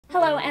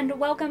Hello and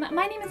welcome.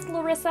 My name is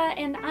Larissa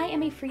and I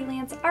am a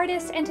freelance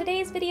artist, and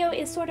today's video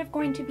is sort of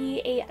going to be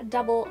a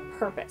double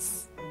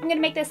purpose. I'm going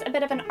to make this a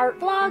bit of an art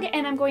vlog,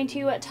 and I'm going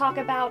to talk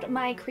about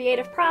my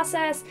creative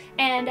process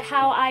and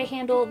how I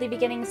handle the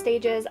beginning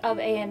stages of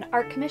an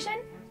art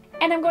commission.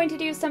 And I'm going to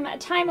do some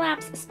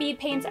time-lapse speed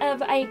paints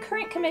of a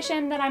current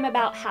commission that I'm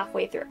about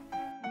halfway through.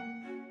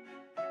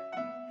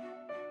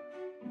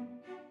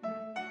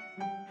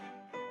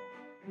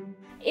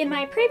 In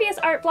my previous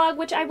art vlog,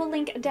 which I will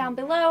link down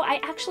below,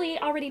 I actually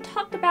already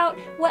talked about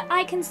what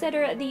I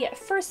consider the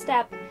first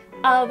step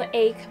of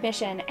a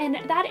commission, and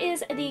that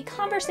is the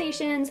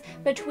conversations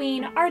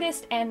between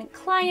artist and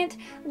client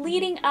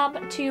leading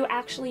up to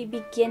actually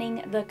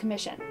beginning the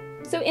commission.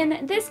 So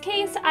in this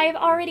case, I've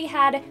already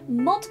had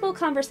multiple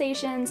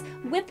conversations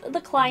with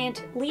the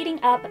client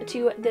leading up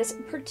to this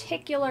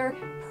particular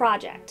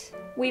project.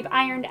 We've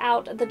ironed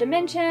out the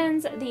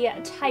dimensions, the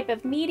type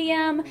of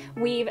medium,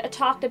 we've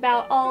talked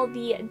about all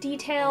the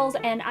details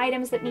and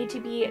items that need to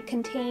be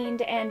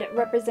contained and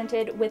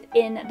represented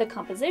within the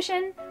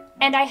composition.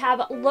 And I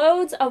have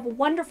loads of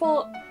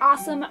wonderful,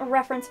 awesome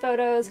reference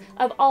photos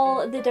of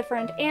all the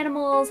different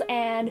animals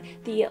and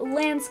the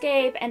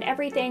landscape and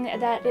everything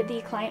that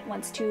the client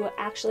wants to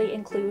actually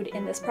include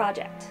in this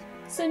project.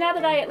 So now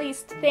that I at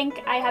least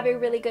think I have a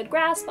really good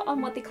grasp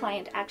on what the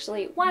client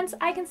actually wants,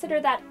 I consider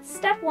that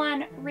step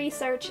one,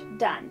 research,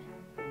 done.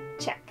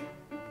 Check.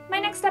 My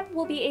next step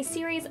will be a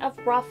series of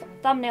rough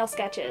thumbnail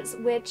sketches,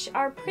 which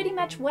are pretty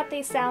much what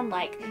they sound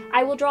like.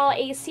 I will draw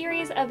a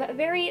series of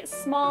very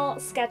small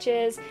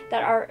sketches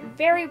that are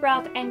very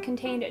rough and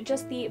contain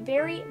just the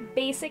very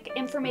basic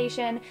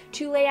information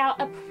to lay out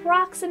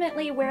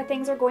approximately where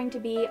things are going to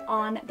be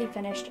on the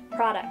finished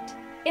product.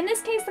 In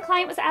this case, the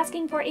client was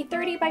asking for a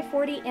 30 by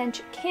 40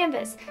 inch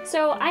canvas.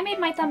 So I made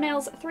my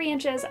thumbnails 3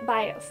 inches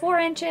by 4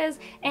 inches,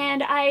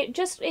 and I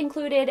just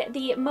included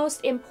the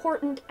most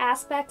important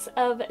aspects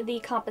of the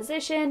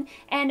composition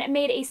and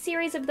made a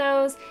series of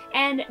those.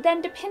 And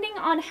then depending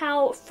on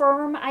how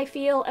firm I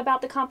feel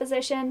about the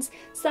compositions,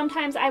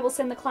 sometimes I will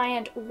send the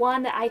client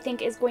one that I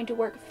think is going to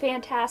work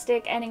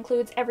fantastic and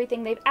includes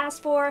everything they've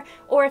asked for,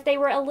 or if they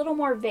were a little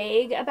more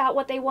vague about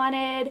what they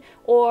wanted,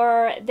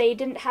 or they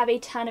didn't have a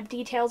ton of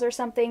details or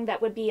something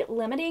that would be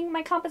limiting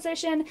my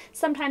composition,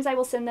 sometimes I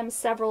will send them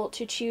several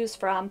to choose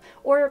from,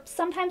 or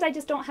sometimes I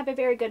just don't have a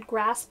very good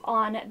grasp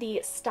on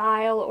the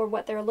style or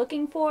what they're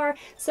looking for,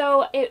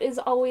 so it is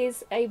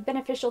always a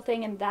beneficial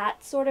thing in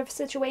that sort of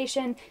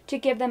situation to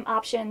give them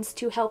options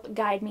to help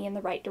guide me in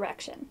the right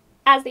direction.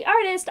 As the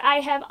artist, I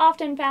have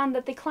often found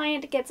that the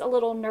client gets a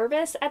little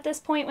nervous at this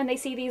point when they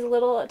see these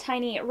little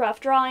tiny rough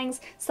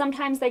drawings.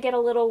 Sometimes they get a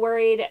little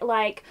worried,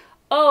 like,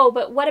 oh,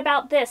 but what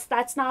about this?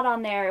 That's not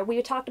on there.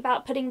 We talked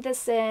about putting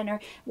this in,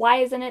 or why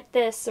isn't it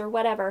this, or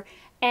whatever.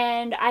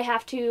 And I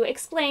have to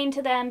explain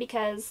to them,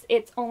 because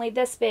it's only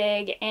this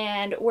big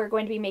and we're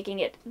going to be making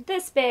it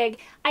this big,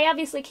 I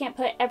obviously can't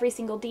put every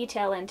single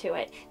detail into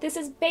it. This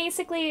is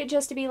basically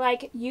just to be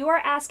like, you are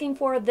asking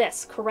for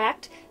this,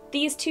 correct?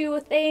 These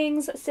two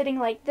things sitting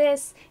like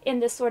this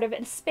in this sort of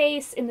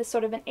space, in this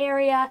sort of an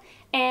area,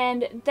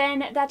 and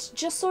then that's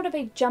just sort of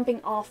a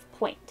jumping off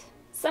point.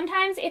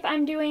 Sometimes if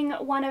I'm doing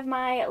one of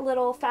my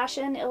little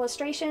fashion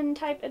illustration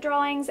type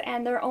drawings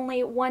and they're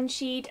only one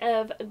sheet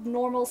of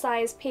normal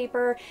size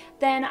paper,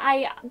 then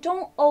I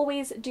don't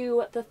always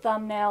do the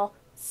thumbnail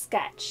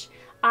sketch.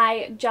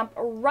 I jump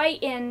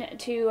right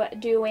into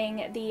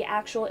doing the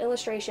actual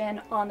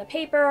illustration on the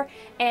paper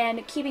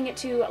and keeping it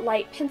to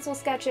light pencil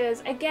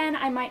sketches. Again,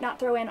 I might not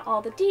throw in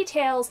all the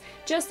details,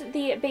 just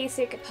the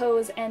basic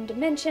pose and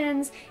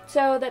dimensions,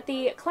 so that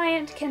the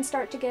client can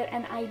start to get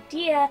an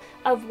idea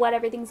of what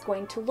everything's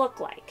going to look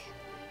like.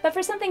 But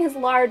for something as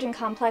large and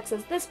complex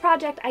as this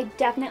project, I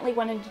definitely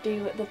wanted to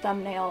do the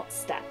thumbnail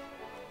step.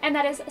 And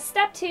that is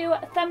step 2,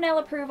 thumbnail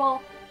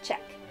approval,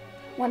 check.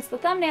 Once the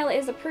thumbnail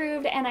is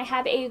approved and I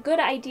have a good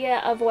idea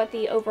of what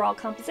the overall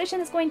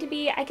composition is going to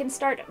be, I can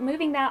start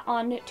moving that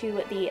onto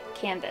the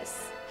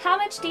canvas. How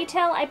much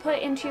detail I put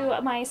into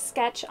my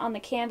sketch on the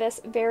canvas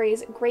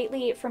varies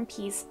greatly from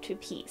piece to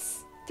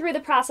piece. Through the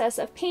process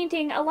of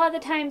painting, a lot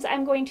of the times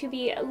I'm going to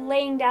be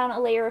laying down a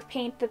layer of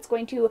paint that's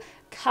going to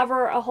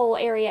cover a whole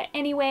area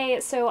anyway,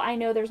 so I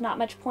know there's not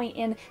much point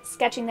in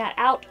sketching that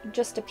out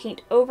just to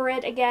paint over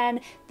it again.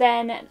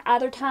 Then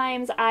other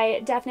times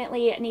I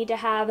definitely need to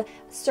have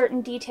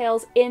certain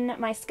details in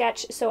my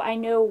sketch so I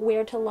know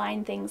where to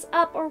line things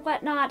up or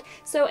whatnot.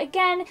 So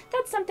again,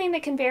 that's something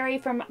that can vary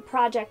from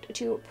project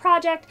to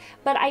project,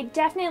 but I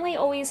definitely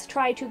always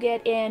try to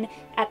get in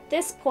at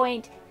this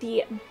point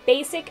the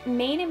basic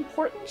main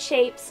important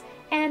shapes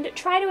and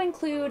try to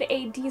include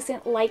a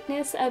decent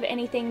likeness of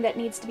anything that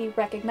needs to be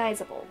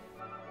recognizable.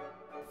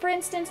 For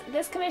instance,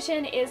 this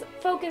commission is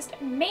focused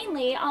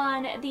mainly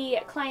on the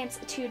client's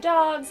 2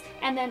 dogs,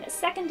 and then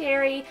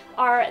secondary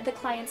are the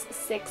client's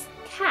 6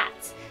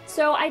 cats.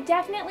 So I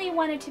definitely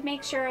wanted to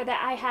make sure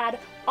that I had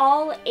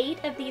all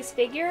 8 of these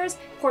figures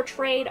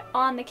portrayed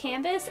on the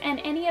canvas, and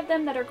any of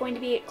them that are going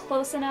to be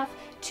close enough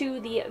to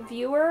the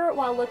viewer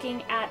while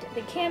looking at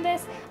the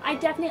canvas, I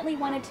definitely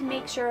wanted to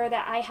make sure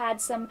that I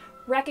had some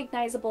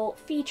recognizable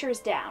features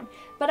down.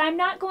 But I'm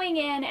not going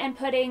in and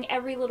putting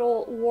every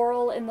little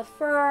whorl in the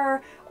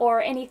fur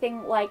or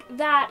anything like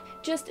that,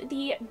 just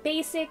the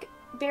basic,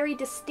 very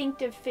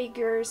distinctive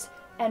figures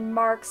and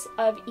marks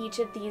of each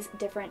of these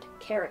different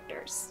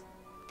characters.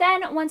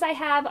 Then, once I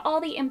have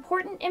all the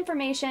important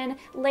information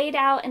laid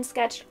out and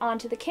sketched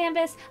onto the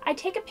canvas, I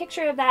take a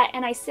picture of that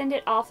and I send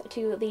it off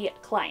to the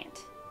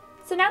client.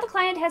 So now the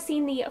client has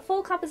seen the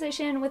full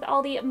composition with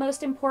all the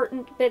most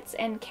important bits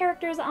and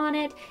characters on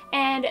it,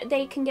 and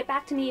they can get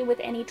back to me with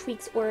any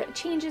tweaks or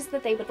changes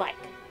that they would like.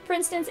 For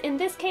instance, in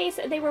this case,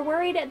 they were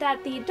worried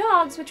that the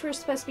dogs, which were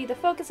supposed to be the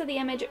focus of the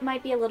image,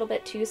 might be a little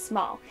bit too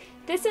small.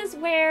 This is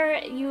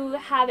where you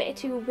have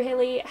to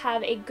really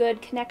have a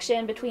good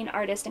connection between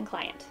artist and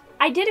client.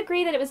 I did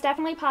agree that it was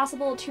definitely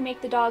possible to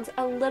make the dogs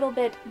a little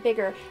bit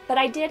bigger, but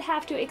I did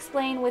have to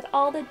explain with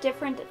all the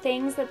different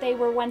things that they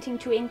were wanting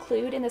to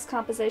include in this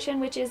composition,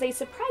 which is a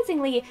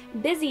surprisingly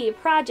busy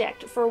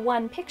project for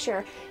one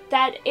picture,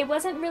 that it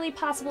wasn't really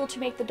possible to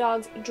make the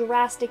dogs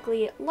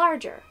drastically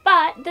larger.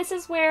 But this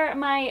is where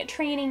my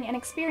training and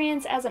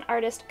experience as an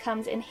artist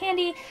comes in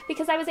handy,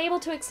 because I was able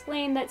to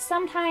explain that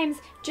sometimes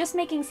just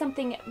making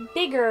something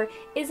bigger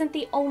isn't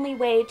the only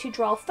way to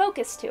draw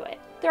focus to it.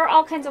 There are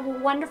all kinds of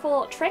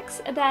wonderful tricks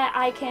that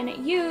I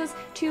can use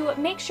to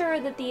make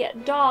sure that the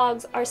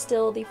dogs are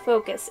still the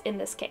focus in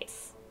this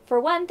case. For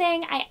one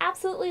thing, I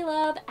absolutely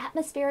love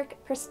atmospheric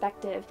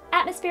perspective.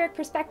 Atmospheric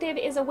perspective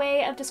is a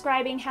way of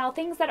describing how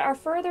things that are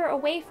further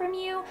away from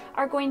you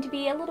are going to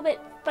be a little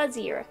bit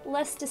fuzzier,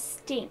 less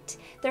distinct.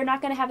 They're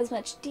not going to have as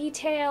much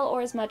detail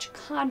or as much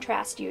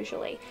contrast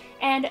usually.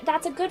 And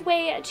that's a good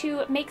way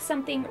to make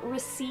something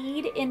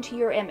recede into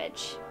your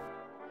image.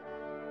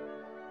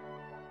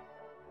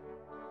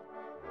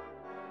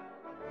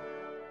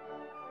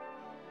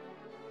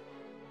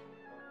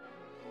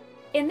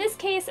 In this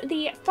case,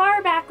 the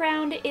far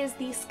background is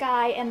the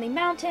sky and the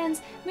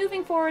mountains,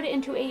 moving forward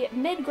into a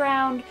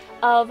midground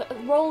of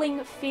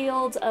rolling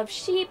fields of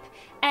sheep,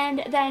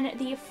 and then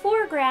the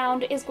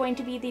foreground is going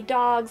to be the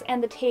dogs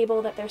and the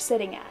table that they're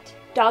sitting at.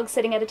 Dogs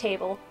sitting at a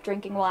table,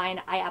 drinking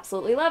wine. I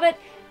absolutely love it.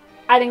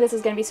 I think this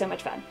is going to be so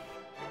much fun.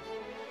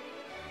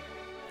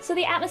 So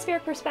the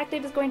atmospheric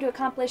perspective is going to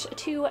accomplish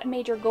 2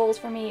 major goals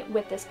for me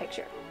with this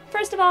picture.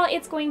 First of all,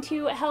 it's going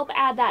to help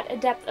add that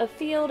depth of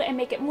field and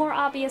make it more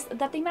obvious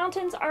that the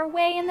mountains are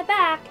way in the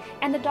back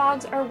and the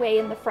dogs are way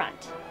in the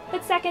front.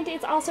 But second,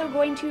 it's also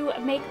going to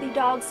make the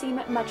dogs seem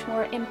much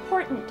more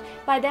important.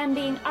 By them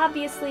being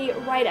obviously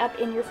right up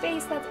in your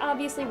face, that's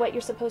obviously what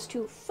you're supposed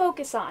to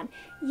focus on.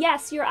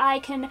 Yes, your eye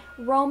can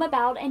roam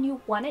about and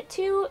you want it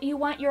to. You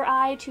want your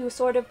eye to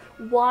sort of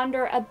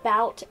wander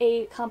about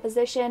a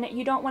composition.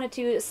 You don't want it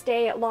to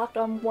stay locked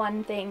on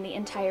one thing the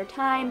entire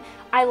time.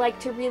 I like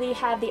to really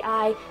have the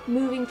eye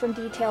moving from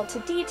detail to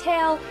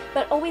detail,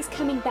 but always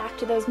coming back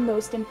to those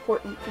most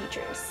important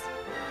features.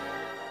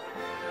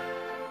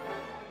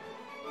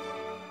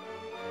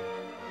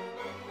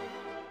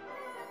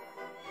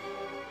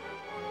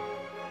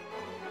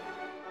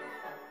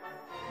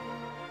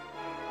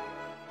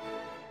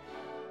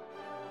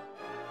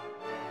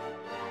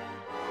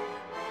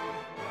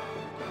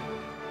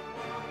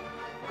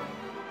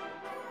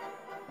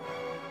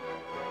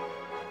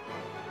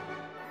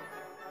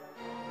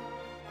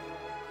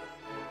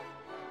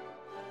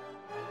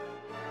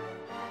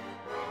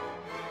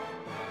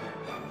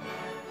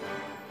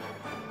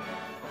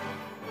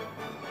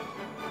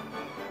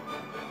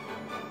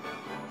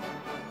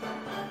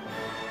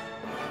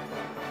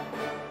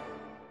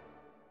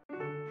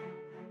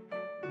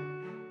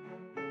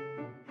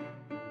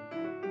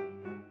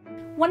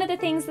 One of the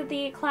things that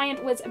the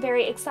client was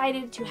very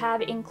excited to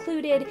have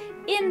included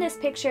in this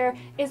picture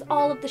is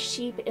all of the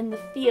sheep in the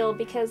field,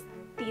 because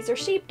these are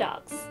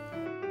sheepdogs.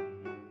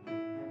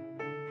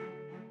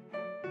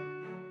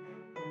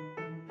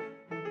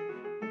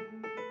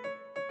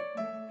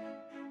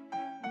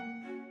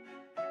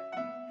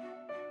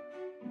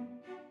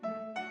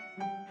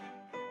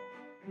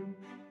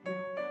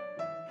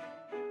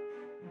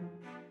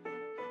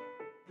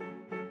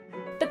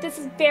 But this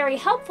is very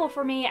helpful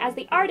for me as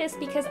the artist,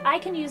 because I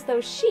can use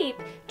those sheep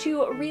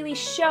to really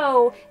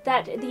show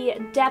that the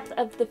depth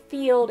of the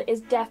field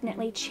is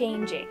definitely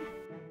changing.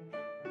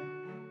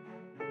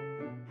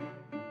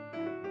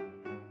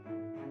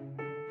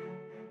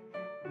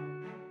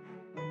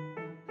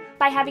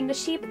 By having the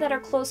sheep that are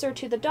closer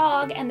to the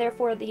dog and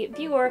therefore the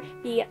viewer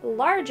be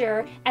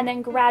larger, and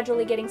then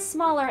gradually getting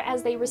smaller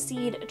as they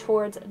recede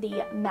towards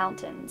the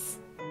mountains.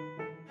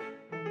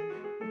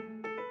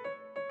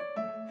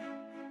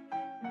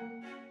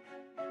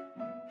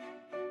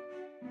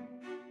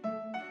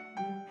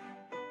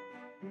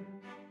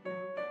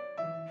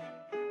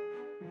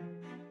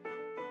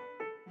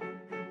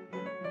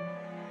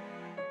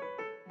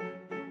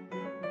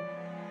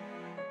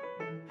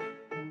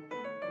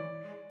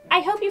 I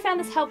hope you found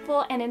this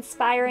helpful and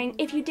inspiring.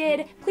 If you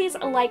did, please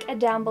like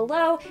down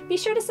below. Be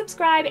sure to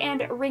subscribe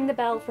and ring the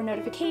bell for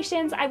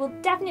notifications. I will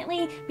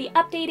definitely be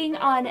updating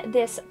on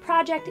this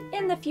project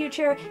in the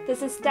future.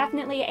 This is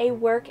definitely a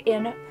work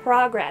in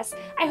progress.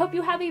 I hope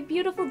you have a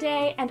beautiful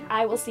day, and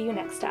I will see you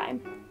next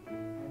time.